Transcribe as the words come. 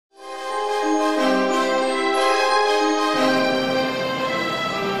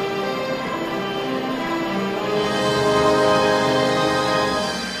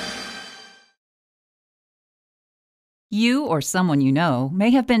You or someone you know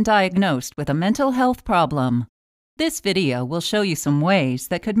may have been diagnosed with a mental health problem. This video will show you some ways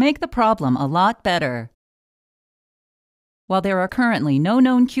that could make the problem a lot better. While there are currently no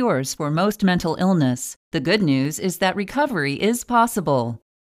known cures for most mental illness, the good news is that recovery is possible.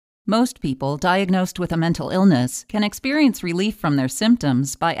 Most people diagnosed with a mental illness can experience relief from their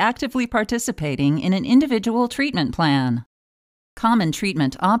symptoms by actively participating in an individual treatment plan. Common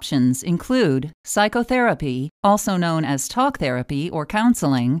treatment options include psychotherapy, also known as talk therapy or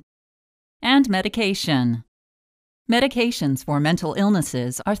counseling, and medication. Medications for mental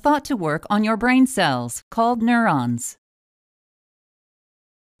illnesses are thought to work on your brain cells, called neurons.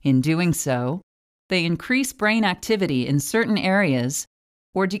 In doing so, they increase brain activity in certain areas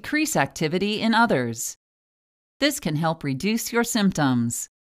or decrease activity in others. This can help reduce your symptoms.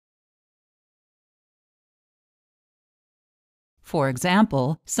 For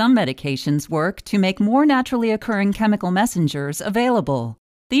example, some medications work to make more naturally occurring chemical messengers available.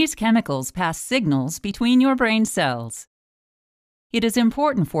 These chemicals pass signals between your brain cells. It is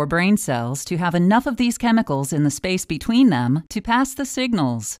important for brain cells to have enough of these chemicals in the space between them to pass the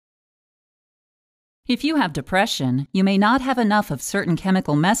signals. If you have depression, you may not have enough of certain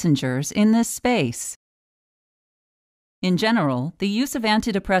chemical messengers in this space. In general, the use of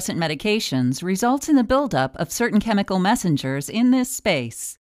antidepressant medications results in the buildup of certain chemical messengers in this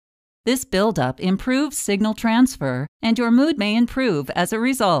space. This buildup improves signal transfer, and your mood may improve as a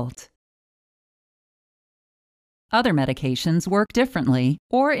result. Other medications work differently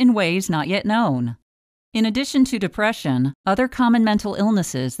or in ways not yet known. In addition to depression, other common mental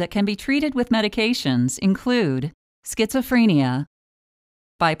illnesses that can be treated with medications include schizophrenia,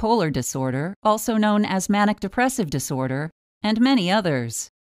 bipolar disorder, also known as manic-depressive disorder, and many others.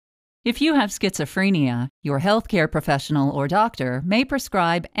 If you have schizophrenia, your healthcare professional or doctor may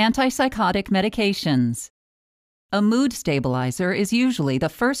prescribe antipsychotic medications. A mood stabilizer is usually the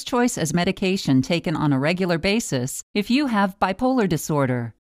first choice as medication taken on a regular basis if you have bipolar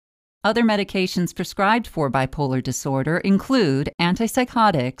disorder. Other medications prescribed for bipolar disorder include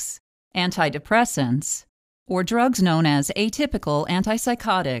antipsychotics, antidepressants, or drugs known as atypical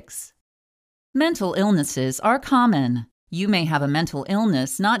antipsychotics. Mental illnesses are common. You may have a mental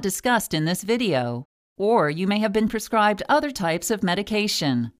illness not discussed in this video, or you may have been prescribed other types of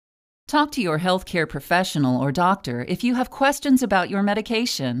medication. Talk to your healthcare professional or doctor if you have questions about your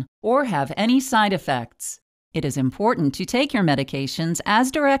medication or have any side effects. It is important to take your medications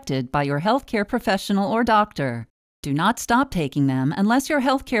as directed by your healthcare professional or doctor. Do not stop taking them unless your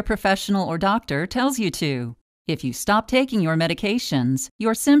healthcare professional or doctor tells you to. If you stop taking your medications,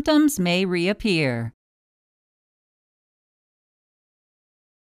 your symptoms may reappear.